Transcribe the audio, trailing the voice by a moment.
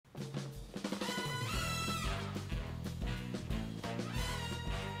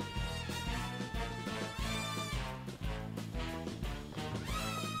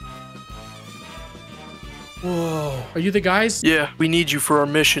Whoa. Are you the guys? Yeah, we need you for our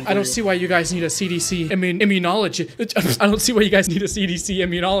mission. I don't see why you guys need a CDC immunologist. I don't see why you guys need a CDC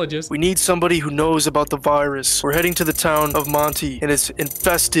immunologist. We need somebody who knows about the virus. We're heading to the town of Monty, and it's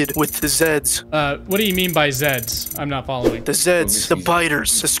infested with the Zeds. What do you mean by Zeds? I'm not following. The Zeds, the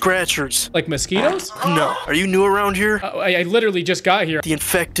biters, the scratchers. Like mosquitoes? No. Are you new around here? I literally just got here. The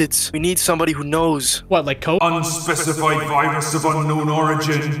infecteds. We need somebody who knows. What, like COVID? Unspecified virus of unknown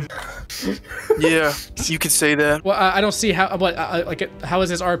origin. Yeah, you could say that. Well, I don't see how. How is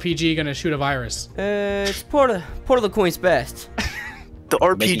this RPG gonna shoot a virus? It's part of the coin's best. The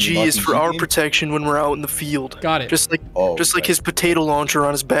RPG is for our protection when we're out in the field. Got it. Just like his potato launcher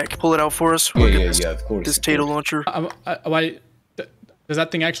on his back. Pull it out for us. Yeah, of course. This potato launcher. Why? Does that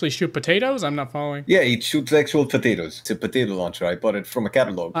thing actually shoot potatoes? I'm not following. Yeah, it shoots actual potatoes. It's a potato launcher. I bought it from a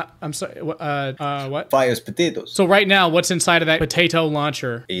catalog. I'm sorry. What? Fires potatoes. So right now, what's inside of that potato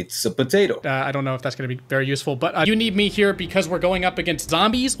launcher? It's a potato. I don't know if that's going to be very useful, but you need me here because we're going up against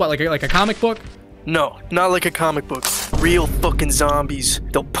zombies? What, like a comic book? No, not like a comic book. Real fucking zombies.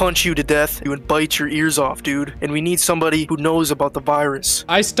 They'll punch you to death and bite your ears off, dude. And we need somebody who knows about the virus.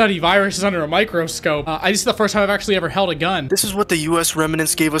 I study viruses under a microscope. This is the first time I've actually ever held a gun. This is what the US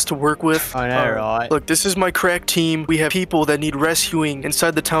remnants gave us to work with. I know, right? Look, this is my crack team. We have people that need rescuing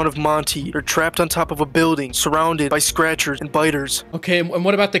inside the town of Monty. They're trapped on top of a building, surrounded by scratchers and biters. Okay, and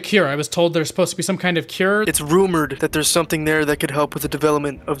what about the cure? I was told there's supposed to be some kind of cure. It's rumored that there's something there that could help with the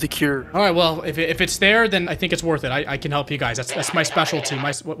development of the cure. All right, well, if it's there, then I think it's worth it. I can help you guys. That's my specialty.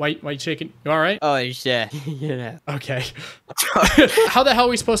 Why you shaking? You all right? Oh, yeah. You know. Okay. How the hell are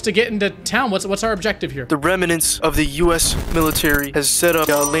we supposed to get into town? What's our objective here? The remnants of the U.S. military has set up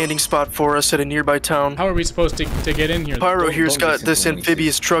a landing spot for us at a nearby town. How are we supposed to get in here? Pyro here's got this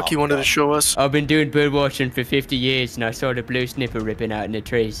amphibious truck he wanted to show us. I've been doing bird watching for 50 years, and I saw the blue snipper ripping out in the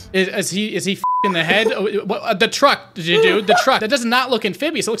trees. Is he in the head? The truck, dude. The truck. That does not look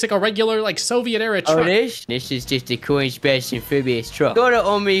amphibious. It looks like a regular, like, Soviet-era truck. Oh, this is just the coin's best amphibious truck. Got it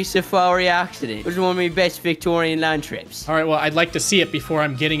on me safari accident. It was one of my best Victorian land trips. All right, well, I'd like to see it before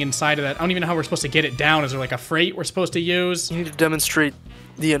I'm getting inside of that. I don't even know how we're supposed to get it down. Is there like a freight we're supposed to use? You need to demonstrate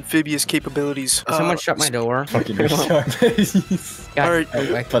the amphibious capabilities. Someone shut my door. Fucking God. Alright.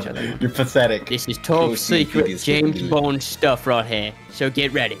 You're pathetic. This is top secret James Bond stuff right here. So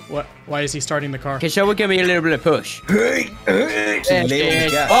get ready. What? Why is he starting the car? Cause someone give me a little bit of push. Oh,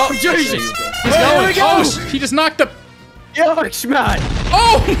 Jesus! He's going. Oh, he just knocked the... Yucks, man.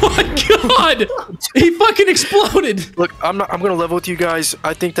 Oh my God! He fucking exploded. Look, I'm gonna level with you guys.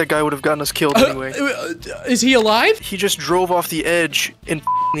 I think that guy would have gotten us killed anyway. Is he alive? He just drove off the edge and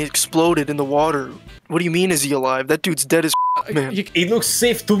he exploded in the water. What do you mean, is he alive? That dude's dead as man. It looks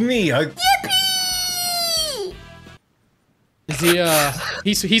safe to me. Is he,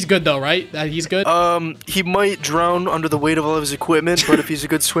 he's good though, right? He's good? He might drown under the weight of all of his equipment, but if he's a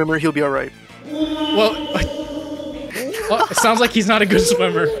good swimmer, he'll be alright. Well, it sounds like he's not a good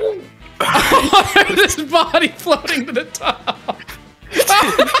swimmer. This body floating to the top.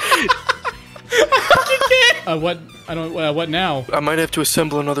 What now? I might have to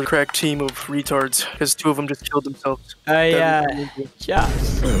assemble another crack team of retards, because 2 of them just killed themselves.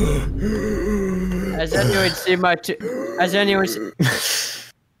 Just. Has anyone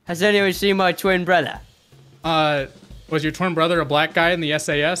seen my twin brother? Was your twin brother a black guy in the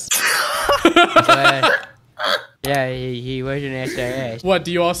SAS? Yeah, he was an SAS. What,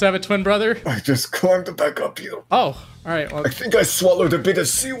 do you also have a twin brother? I just climbed back up you. Oh, alright. Well, I think I swallowed a bit of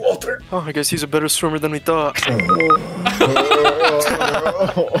seawater. Oh, I guess he's a better swimmer than we thought.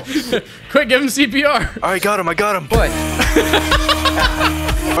 quick, give him CPR. Alright, got him, I got him. What?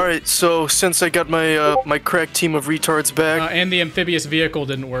 Alright, so since I got my my crack team of retards back... and the amphibious vehicle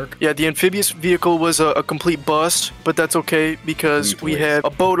didn't work. Yeah, the amphibious vehicle was a complete bust, but that's okay because we have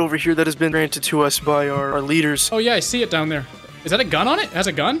a boat over here that has been granted to us by our leaders. Oh yeah, I see it down there. Is that a gun on it? It has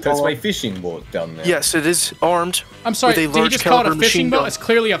a gun? That's my fishing boat down there. Yes, it is armed. I'm sorry, with a did you large just call it a caliber fishing machine boat? gun. It's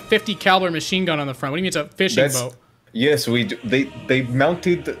clearly a 50 caliber machine gun on the front. What do you mean it's a fishing boat? Yes, they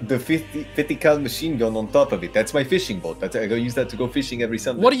mounted the 50 cal machine gun on top of it. That's my fishing boat. I go use that to go fishing every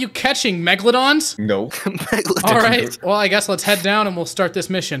Sunday. What are you catching, megalodons? No. Alright, well I guess let's head down and we'll start this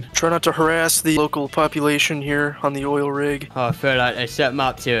mission. Try not to harass the local population here on the oil rig. Oh, I feel like I set him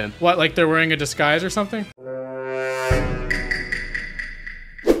up to him. What, like they're wearing a disguise or something?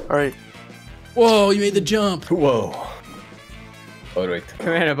 Alright. Whoa, you made the jump. Whoa. Alright. Come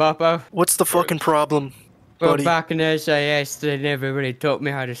here, Boppo. What's the fucking problem, Well, buddy? back in the SAS, they never really taught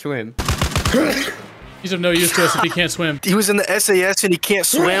me how to swim. He's of no use to us if he can't swim. He was in the SAS and he can't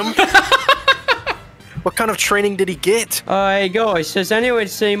swim? What kind of training did he get? Hey guys, has anyone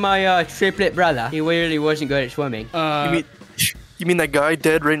seen my triplet brother? He really wasn't good at swimming. You mean that guy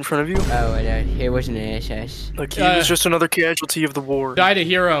dead right in front of you? Oh, he wasn't an SS. Like, he was just another casualty of the war. Died a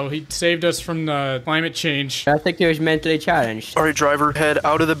hero. He saved us from the climate change. I think he was mentally challenged. All right, driver, head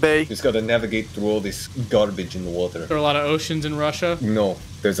out of the bay. Just gotta navigate through all this garbage in the water. There are a lot of oceans in Russia. No,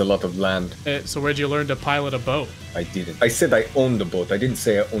 there's a lot of land. So where'd you learn to pilot a boat? I didn't. I said I owned the boat. I didn't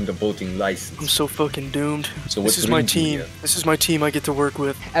say I owned a boating I'm license. so fucking doomed. So This is my team. This is my team I get to work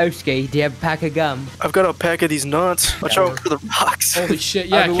with. Ebski, do you have a pack of gum? I've got a pack of these nuts. Watch out for the rocks. Holy shit,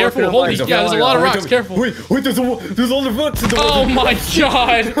 yeah, been careful. working on Holy, mine. yeah, there's a lot of rocks, careful. Wait, there's all the rocks in the water. Oh my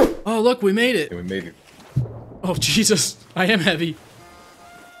god. Oh, look, we made it. Yeah, we made it. Oh, Jesus. I am heavy.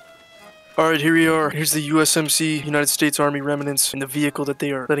 All right, here we are. Here's the USMC, United States Army remnants, in the vehicle that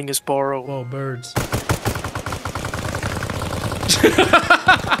they are letting us borrow. Whoa, birds.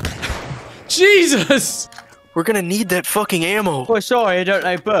 Jesus! We're gonna need that fucking ammo. Oh, sorry, I don't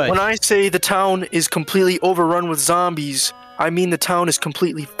like birds. When I say the town is completely overrun with zombies, I mean the town is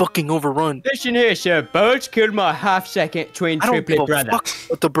completely fucking overrun. Listen here, sir. Birds killed my half-second twin I don't give triplet a brother. fuck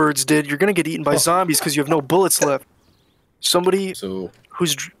what the birds did. You're gonna get eaten by zombies because you have no bullets left. Somebody So,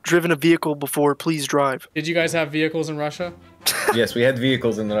 who's driven a vehicle before, please drive. Did you guys have vehicles in Russia? yes, we had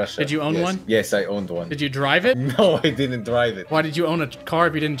vehicles in Russia. Did you own Yes. one? Yes, I owned one. Did you drive it? No, I didn't drive it. Why did you own a car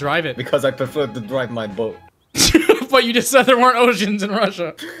if you didn't drive it? Because I preferred to drive my boat. But you just said there weren't oceans in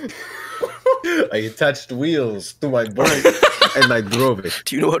Russia. I attached wheels to my boat and I drove it.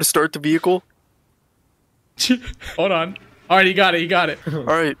 Do you know how to start the vehicle? Hold on. Alright, you got it. All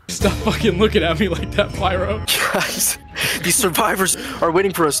right, Stop fucking looking at me like that, Pyro. guys. These survivors are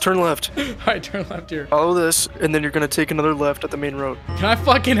waiting for us. Turn left. Alright, turn left here. Follow this, and then you're gonna take another left at the main road. Can I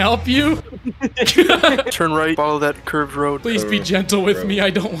fucking help you? Turn right, follow that curved road. Please be gentle with me, I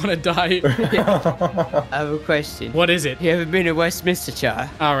don't want to die. I have a question. What is it? You ever been to Westminster, Char?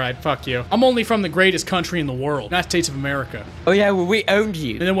 Alright, fuck you. I'm only from the greatest country in the world, United States of America. Oh yeah, well we owned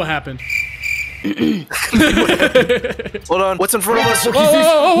you. And then what happened? Hold on, what's in front of us?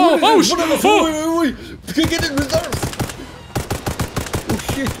 Oh, shit! Wait. Get in reserve. Oh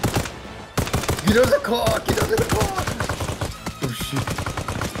shit. Get out of the car. Get out of the car. Oh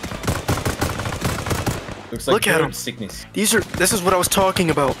shit. Looks like Look at bird him. sickness. This is what I was talking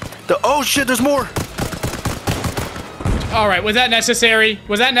about. Oh shit, there's more. Alright, was that necessary?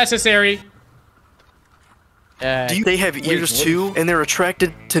 Was that necessary? They have ears what? too, and they're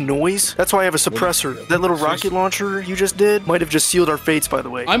attracted to noise? That's why I have a suppressor. That little rocket launcher you just did might have just sealed our fates, by the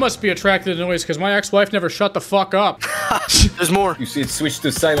way. I must be attracted to noise because my ex-wife never shut the fuck up. There's more. You see, it switched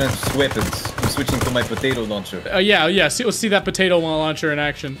to silenced weapons. I'm switching to my potato launcher. Yeah. Let's see that potato launcher in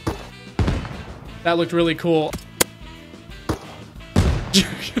action. That looked really cool.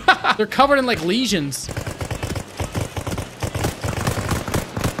 They're covered in like lesions.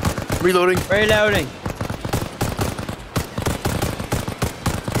 Reloading. Reloading.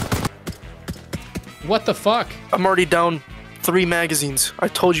 What the fuck? I'm already down 3 magazines. I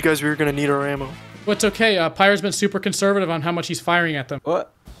told you guys we were gonna need our ammo. Well, it's okay. Pyro's been super conservative on how much he's firing at them.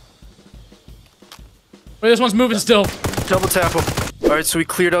 What? Wait, this one's moving still. Double tap them. Alright, so we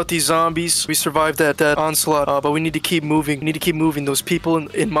cleared out these zombies. We survived that onslaught, but we need to keep moving. We need to keep moving. Those people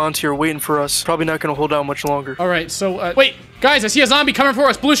in Monty are waiting for us. Probably not gonna hold out much longer. All right, so wait, guys, I see a zombie coming for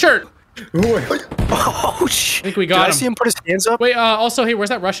us. Blue shirt. Oh shit! I think we got Did I him. see him put his hands up? Wait, also, hey, where's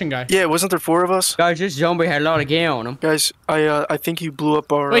that Russian guy? Yeah, wasn't there 4 of us? Guys, this zombie had a lot of gear on him. Guys, I think you blew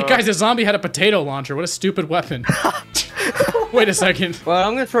up our. Wait, guys, the zombie had a potato launcher. What a stupid weapon. Wait a second. Well,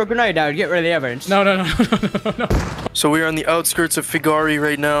 I'm gonna throw a grenade down to get rid of the evidence. No. So we're on the outskirts of Figari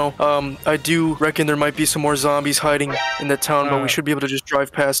right now. I do reckon there might be some more zombies hiding in the town, but we should be able to just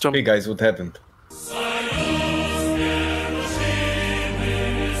drive past them. Hey guys, what happened?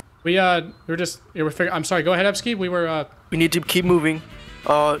 We were just, I'm sorry, go ahead, Ebski. We need to keep moving.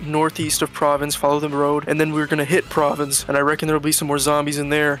 Northeast of Province, follow the road, and then we're gonna hit Province, and I reckon there'll be some more zombies in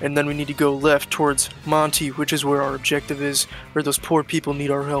there, and then we need to go left towards Monty, which is where our objective is, where those poor people need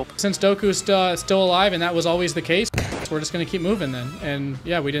our help. Since Doku's still alive, and that was always the case, we're just gonna keep moving then. And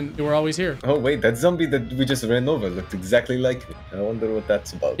yeah, we're always here. Oh wait, that zombie that we just ran over looked exactly like me. I wonder what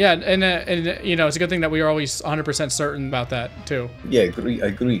that's about. Yeah, and you know, it's a good thing that we are always 100% certain about that too. Yeah, I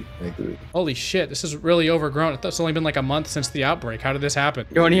agree. Holy shit, this is really overgrown. It's only been like a month since the outbreak. How did this happen?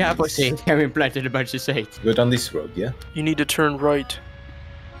 You only have a seed. Have implanted a bunch of seeds. Go down this road, yeah? You need to turn right.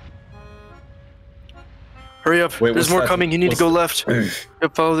 Hurry up, Wait, there's what's more that? coming, you need to go left.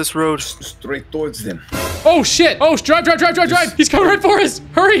 Yep, follow this road. Straight towards them. Oh shit! Oh, drive! He's coming right for us!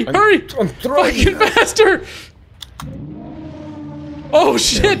 Hurry! I'm trying. Fucking faster! Oh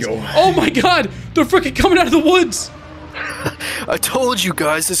shit! There we go. Oh my god! They're freaking coming out of the woods. I told you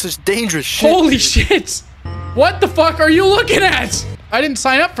guys, this is dangerous shit. Holy shit. What the fuck are you looking at? I didn't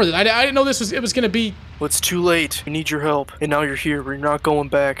sign up for this. I didn't know it was gonna be. Well, it's too late. We need your help. And now you're here. We're not going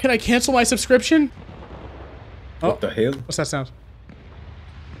back. Can I cancel my subscription? What the hell? What's that sound?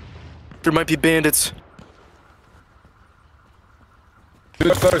 There might be bandits. Do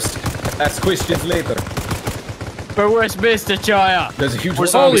it first. Ask questions later. But where's Mr. Chaya? There's a huge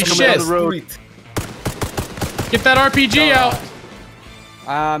Where's Holy zombies coming shit. down the road. Get that RPG out.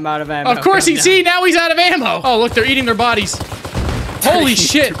 I'm out of ammo. Of course see, now he's out of ammo. Oh, look, they're eating their bodies. Holy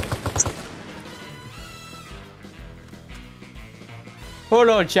shit. Hold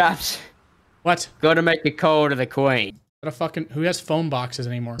on, chaps. What? Gotta make a call to the Queen. What a fucking, who has phone boxes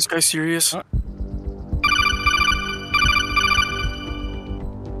anymore? This guy's serious?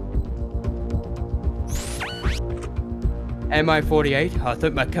 MI-48, I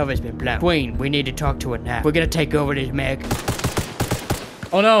think my cover's been blown. Queen, we need to talk to her now. We're gonna take over this mag.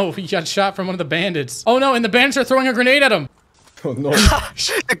 Oh no, he got shot from one of the bandits. Oh no, and the bandits are throwing a grenade at him. Oh no.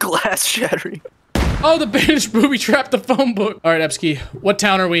 The glass shattering. Oh, the bandits booby trapped the phone book. All right, Ebski, what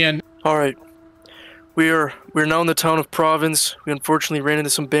town are we in? All right. We're now in the town of Province. We unfortunately ran into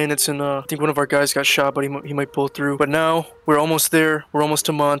some bandits, and I think one of our guys got shot, but he might pull through. But now we're almost there. We're almost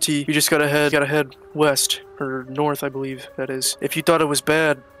to Monty. We just gotta head west or north, I believe that is. If you thought it was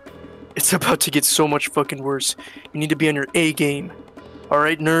bad, it's about to get so much fucking worse. You need to be on your A game. All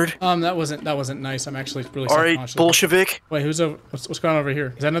right, nerd. That wasn't nice. I'm actually really All right, self-conscious. Bolshevik. Wait, what's going on over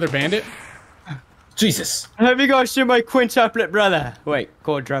here? Is that another bandit? Jesus. Have you guys seen my quintuplet brother? Wait,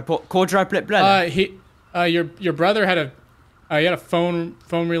 quadruplet brother? Your brother had a phone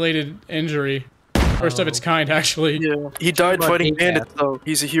related injury. First of its kind, actually. Yeah, he died fighting bandits, though.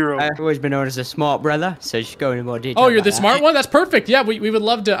 He's a hero. I've always been known as a smart brother, so just go into more detail. Oh, you're the about smart that. one? That's perfect. Yeah, we would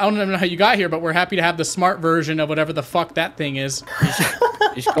love to. I don't know how you got here, but we're happy to have the smart version of whatever the fuck that thing is.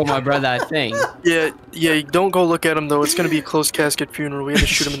 Just call my brother a thing. Yeah, don't go look at him, though. It's gonna be a closed casket funeral. We have to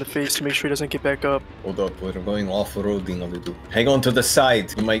shoot him in the face to make sure he doesn't get back up. Hold up, we're going off-roading a little. Hang on to the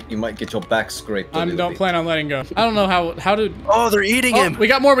side. You might get your back scraped. I don't plan on letting go. I don't know how to. Oh, they're eating him. We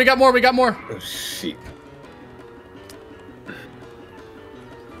got more. Oh shit.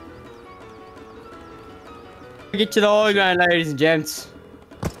 Get to the high ground, ladies and gents.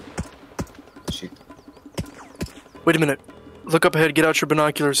 Shit. Wait a minute. Look up ahead. Get out your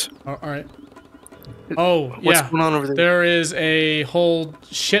binoculars. Oh, all right. Oh, What's yeah. going on over there? There is a whole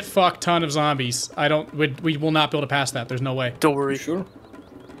shit fuck ton of zombies. We will not be able to pass that. There's no way. Don't worry. Sure.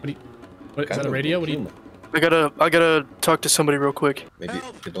 What, is that a radio? What do you? I gotta talk to somebody real quick. Maybe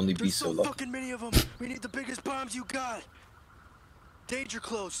it could only be There's so so lucky. fucking many of them. We need the biggest bombs you got. Danger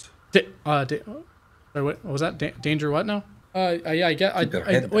close. Sorry, what was that? Danger what now? Yeah, I get. Keep your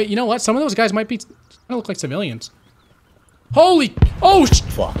head Wait, you know what? Some of those guys might look like civilians. Holy! Oh!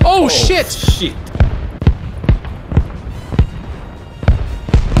 Fuck. Oh shit! Shit.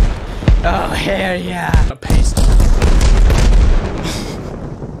 Oh, hell yeah. A paste.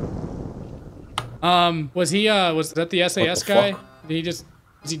 Was that the SAS guy? fuck? Did he just?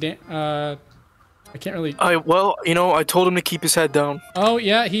 Is he? I can't really. Well, I told him to keep his head down. Oh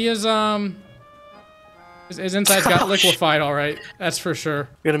yeah, he is. His insides got liquefied. All right, that's for sure.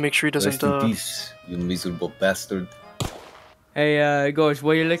 We gotta make sure he doesn't. Rest in peace, you miserable bastard. Hey, guys,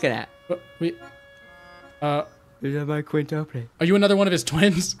 what are you looking at? Is Is that my quintuplet? Are you another one of his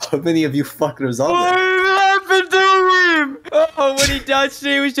twins? How many of you fuckers are What there? happened to him? Oh, when he danced,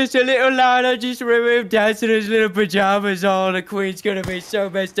 he was just a little lad. I just remember him dancing in his little pajamas. Oh, the Queen's gonna be so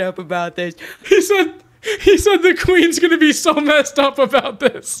messed up about this. He said the Queen's gonna be so messed up about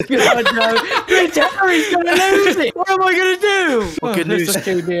this. God, no. Prince Harry's gonna lose it. What am I gonna do? Well, good news. This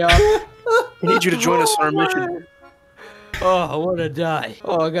will keep me up. We need you to join us on our mission. Oh, what a day.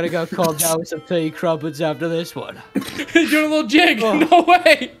 Oh, I gotta go calm down with some tea crumpets after this one. You're doing a little jig. No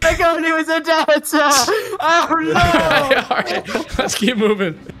way. I thought he was a dancer. Oh, no. All right, let's keep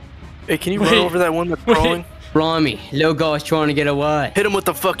moving. Hey, can you run over that one that's crawling? Blimey, little guy's trying to get away. Hit him with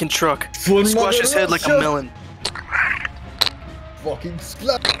the fucking truck. Full Squash his head like a mother melon. Fucking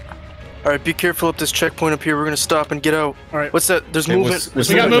splat. Alright, be careful up this checkpoint up here. We're gonna stop and get out. Alright. What's that? There's Hey, movement. what's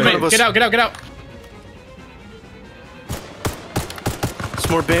We got movement? movement. Get out, get out, get out. There's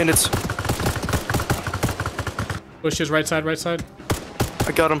more bandits. Bushes, right side, right side.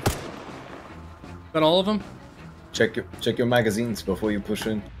 I got him. Is that all of them? Check your magazines before you push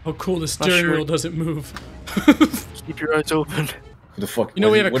in. Oh, cool. The steering sure. wheel doesn't move. Keep your eyes open. Who the fuck? You know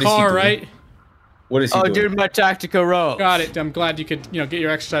we have a car, right? What is he Oh, doing? dude, my tactical roll. Got it. I'm glad you could, get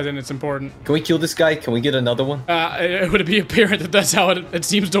your exercise in. It's important. Can we kill this guy? Can we get another one? It would be apparent that that's how it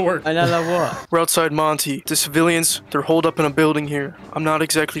seems to work. Another what? We're outside Monty. The civilians, they're holed up in a building here. I'm not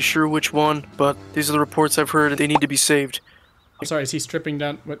exactly sure which one, but these are the reports I've heard. They need to be saved. I'm sorry, is he stripping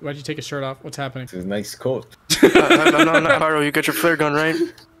down? Why'd you take his shirt off? What's happening? It's a nice coat. I'm not Pyro, you got your flare gun, right?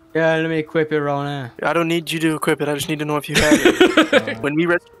 Yeah, let me equip it right now. I don't need you to equip it. I just need to know if you have it. When we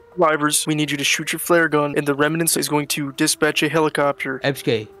rescue survivors, we need you to shoot your flare gun, and the remnants is going to dispatch a helicopter.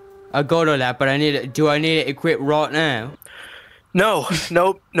 Ebski, I got all that, but do I need it equipped right now? No,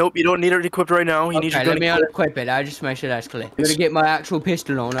 nope. You don't need it equipped right now. You need your Okay, gun let me equipped. unequip it. I just make sure that's clear. I'm gonna get my actual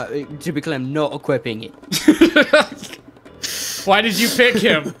pistol on to be clear. I'm not equipping it. Why did you pick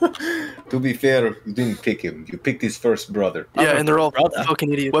him? To be fair, you didn't pick him. You picked his first brother. Yeah, and they're all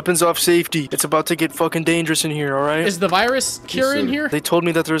fucking idiots. Weapons off safety. It's about to get fucking dangerous in here, alright? Is the virus cure in here? They told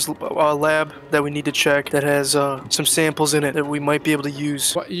me that there's a lab that we need to check that has some samples in it that we might be able to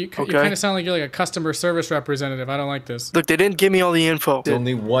use. What, you kind of sound like you're like a customer service representative. I don't like this. Look, they didn't give me all the info. There's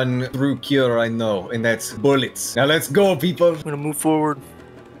only one true cure I know, and that's bullets. Now let's go, people. I'm gonna move forward.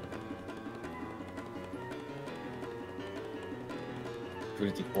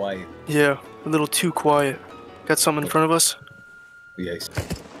 Pretty quiet. Yeah, a little too quiet. Got something in front of us? Yes.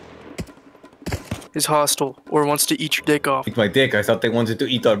 Is hostile or wants to eat your dick off. Eat my dick. I thought they wanted to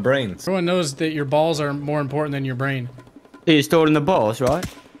eat our brains. Everyone knows that your balls are more important than your brain. You're storing the balls, right?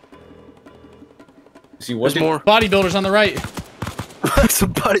 See what? There's more. Bodybuilders on the right.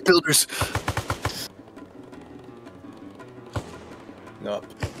 Some bodybuilders. No. Alright,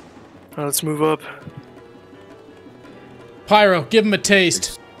 let's move up. Pyro, give him a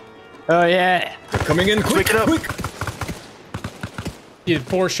taste. Oh yeah. They're coming in quick. Pick it up. Quick. He did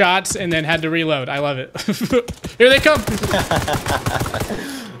 4 shots and then had to reload. I love it. Here they come.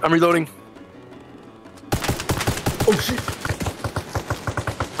 I'm reloading. Oh shit.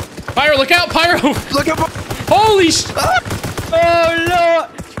 Pyro, look out, Pyro. Look up! Holy sh... Oh Lord!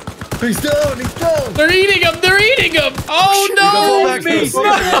 He's down. He's down. They're eating him. They're eating him. Oh, shit, no. we gotta fall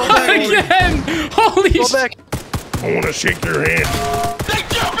back. Not Fall back. again. Holy Fall sh... back. I want to shake your hand.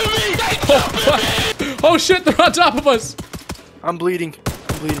 Oh shit, they're on top of us. I'm bleeding.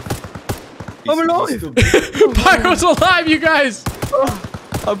 I'm bleeding. I'm alive. Pyro's alive, you guys.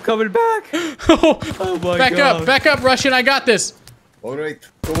 I'm coming back. Oh my back God. Back up, Russian. I got this. All right.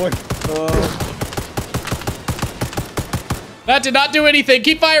 Come on. That did not do anything.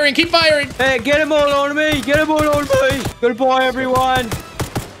 Keep firing. Keep firing. Hey, get them all on me. Get them all on me. Goodbye, everyone.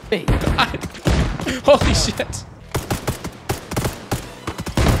 Hey. Holy shit.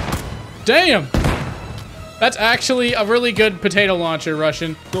 Damn. That's actually a really good potato launcher,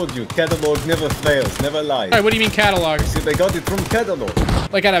 Russian. Told you, catalog never fails, never lies. All right, what do you mean catalog? See, they got it from catalog.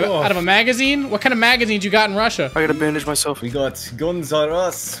 Like out of a magazine? What kind of magazines you got in Russia? I gotta bandage myself. We got guns are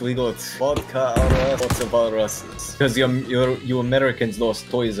us. We got vodka are us. What's about us? Because you Americans lost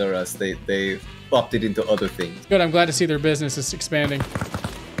Toys R Us. They popped it into other things. Good, I'm glad to see their business is expanding.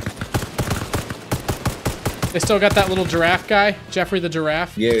 They still got that little giraffe guy, Jeffrey the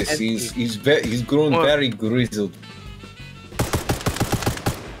giraffe. Yes, he's grown very grizzled.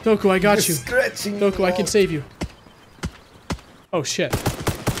 Doku, I got you. Scratching. Doku, I can save you. Oh shit.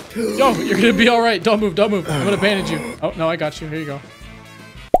 Yo, you're gonna be all right. Don't move. Don't move. I'm gonna bandage you. Oh no, I got you. Here you go.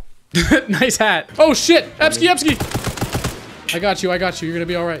 Nice hat. Oh shit, Ebski, Ebski. I got you. I got you. You're gonna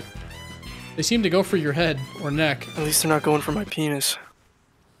be all right. They seem to go for your head or neck. At least they're not going for my penis.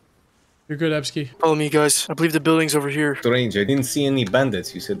 You're good, Ebski. Follow me, guys. I believe the building's over here. Strange. I didn't see any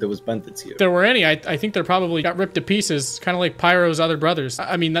bandits. You said there was bandits here. If there were any, I think they're probably got ripped to pieces, kind of like Pyro's other brothers.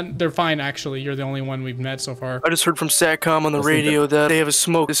 I mean, they're fine, actually. You're the only one we've met so far. I just heard from SATCOM on the radio that they have a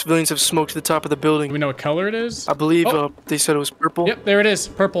smoke. The civilians have smoke to the top of the Do building. we know what color it is? I believe Oh. they said it was purple. Yep, there it is.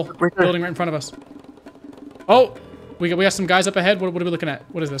 Purple. Right there. Building right in front of us. Oh, we got some guys up ahead. What are we looking at?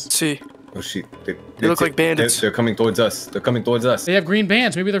 What is this? Let's see. Oh shit. They look like bandits. They're coming towards us. They're coming towards us. They have green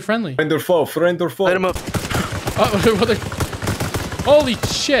bands. Maybe they're friendly. Friend or foe? Friend or foe? Light them up. Holy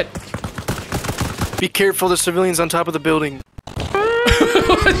shit. Be careful, there's civilians on top of the building.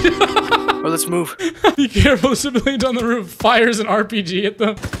 Or let's move. Be careful, the civilians on the roof. Fires an RPG at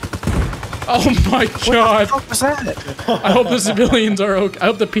them. Oh my god. What was that? I hope the civilians are okay. I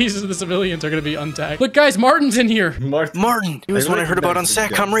hope the pieces of the civilians are gonna be untagged. Look, guys, Martin's in here. Martin. He was one I heard about on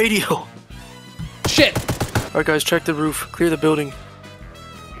SATCOM radio. Shit. Alright, guys, check the roof. Clear the building.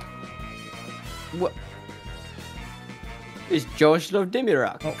 What? It's Josh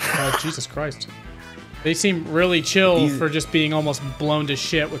Dimirak. Oh, Jesus Christ. They seem really chill for just being almost blown to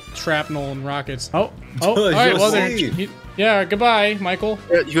shit with shrapnel and rockets. Oh, all right, well, yeah, goodbye, Michael.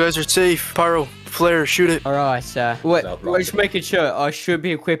 Yeah, you guys are safe. Pyro, flare, shoot it. All right, sir. Wait, we're just making sure I should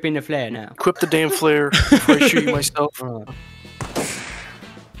be equipping the flare now. Equip the damn flare before I shoot you myself.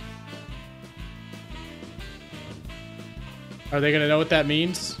 Are they gonna know what that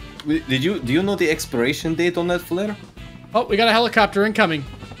means? Do you know the expiration date on that flare? Oh, we got a helicopter incoming.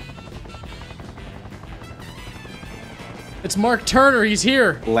 It's Mark Turner, he's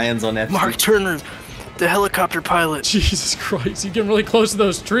here. Lands on that. Mark Turner, the helicopter pilot. Jesus Christ, you're getting really close to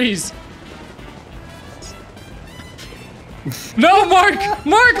those trees. No, Mark!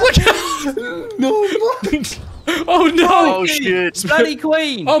 Mark, look out! No. Oh no! Oh shit! Bloody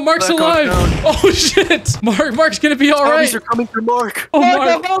Queen! Oh, Mark's Back alive! off, Oh shit! Mark's gonna be alright! Zombies are coming for Mark! Oh, Mark, Mark!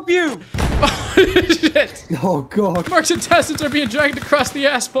 I'll help you! Oh shit! Oh god. Mark's intestines are being dragged across the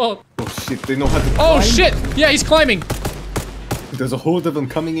asphalt! Oh shit, they know how to Oh climb. shit! Yeah, he's climbing! There's a horde of them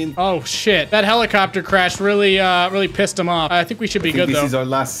coming in. Oh shit! That helicopter crash really pissed him off. I think we should be good This though. is our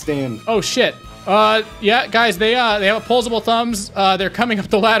last stand. Oh shit! Yeah, guys, they have opposable thumbs. They're coming up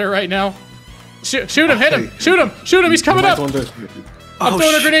the ladder right now. Shoot him! Hit him! Shoot him! Shoot him! He's coming up! I'm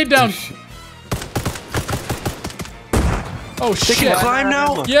throwing a grenade down. Oh They shit! can climb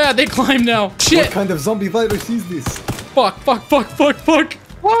now? Yeah, they climb now. What Shit! kind of zombie virus is this? Fuck!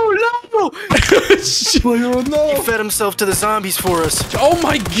 Oh no! Pyro, no! He fed himself to the zombies for us. Oh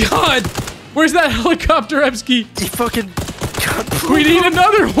my god! Where's that helicopter, Ebski? He fucking got We need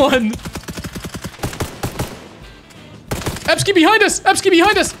another one! Ebski behind us! Ebski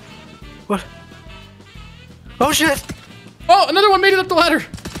behind us! What? Oh shit! Oh, another one made it up the ladder!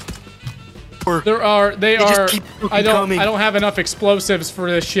 Or They just are, keep I coming. don't have enough explosives for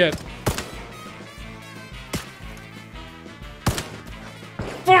this shit.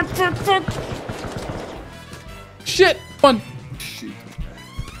 Fuck! Shit! One! Shit.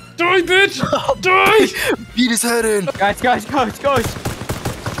 Die, bitch! Die! beat his head in. Guys!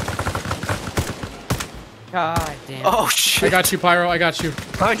 God damn. Oh I shit! got you, Pyro, I got you.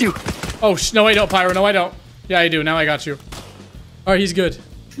 Behind you. Oh, no I don't, Pyro, no I don't. Yeah, I do, now I got you. Alright, he's good.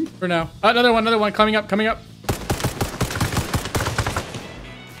 For now. Another one, coming up.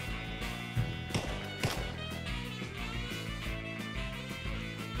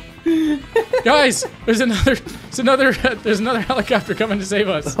 Guys, there's another helicopter coming to save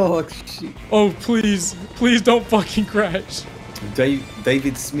us. Oh shit. Oh, please don't fucking crash.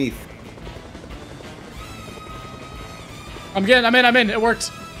 David Smith. I'm in, it worked.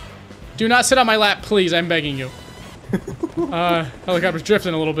 Do not sit on my lap, please, I'm begging you. Helicopter's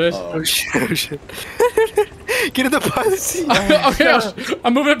drifting a little bit. Oh shit! Get in the pilot seat. Okay,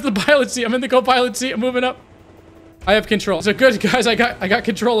 I'm moving up to the pilot seat. I'm in the co-pilot seat. I'm moving up. I have control. So good, guys. I got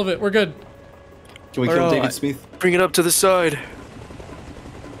control of it. We're good. Can we kill David Smith? Bring it up to the side.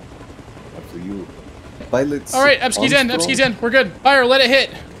 Up to you. Pilots. All right, Ebski's in. Armstrong. Ebski's in. We're good. Fire. Let it hit.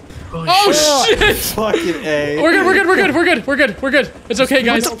 Oh shit! Fucking A. We're good. It's okay,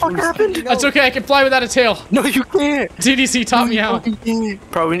 guys. What the fuck happened? That's okay. I can fly without a tail. No, you can't. TDC taught me how.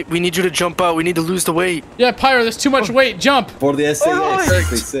 Probably we need you to jump out. We need to lose the weight. Yeah, Pyro. There's too much weight. Jump. For the SAS, Alright.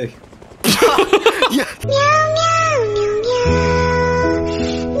 they say. Yeah.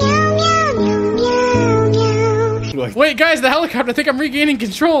 Wait, guys. The helicopter. I think I'm regaining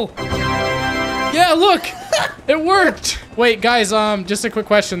control. Yeah, look. It worked. Wait, guys, just a quick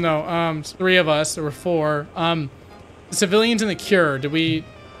question though. 3 of us, there were 4. The civilians and the cure, did we,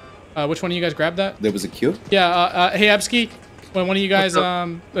 which one of you guys grabbed that? There was a cure? Yeah, hey, Ebski, when one of you guys,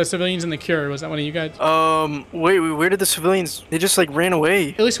 the civilians and the cure, was that one of you guys? Wait, where did the civilians, they just like ran away.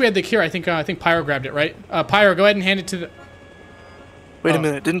 At least we had the cure. I think Pyro grabbed it, right? Pyro, go ahead and hand it to the, Wait a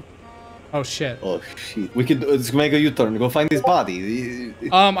minute, didn't, Oh shit. We could let's make a U-turn. Go find his body.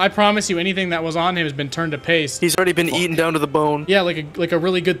 I promise you, anything that was on him has been turned to paste. he's already been eaten down to the bone. Yeah, like a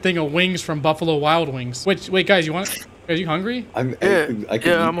really good thing of wings from Buffalo Wild Wings. Wait, guys, are you hungry? I Yeah, could yeah, eat.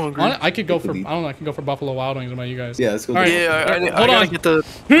 I'm hungry. I could go for, I eat. don't know, I can go for Buffalo Wild Wings. What about you guys? Yeah, let's go. All right. Yeah, I Hold gotta on. get the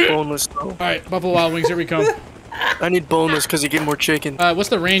boneless though. All right, Buffalo Wild Wings, here we come. I need boneless because you get more chicken. What's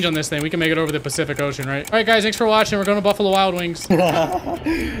the range on this thing? We can make it over the Pacific Ocean, right? All right, guys, thanks for watching. We're going to Buffalo Wild Wings.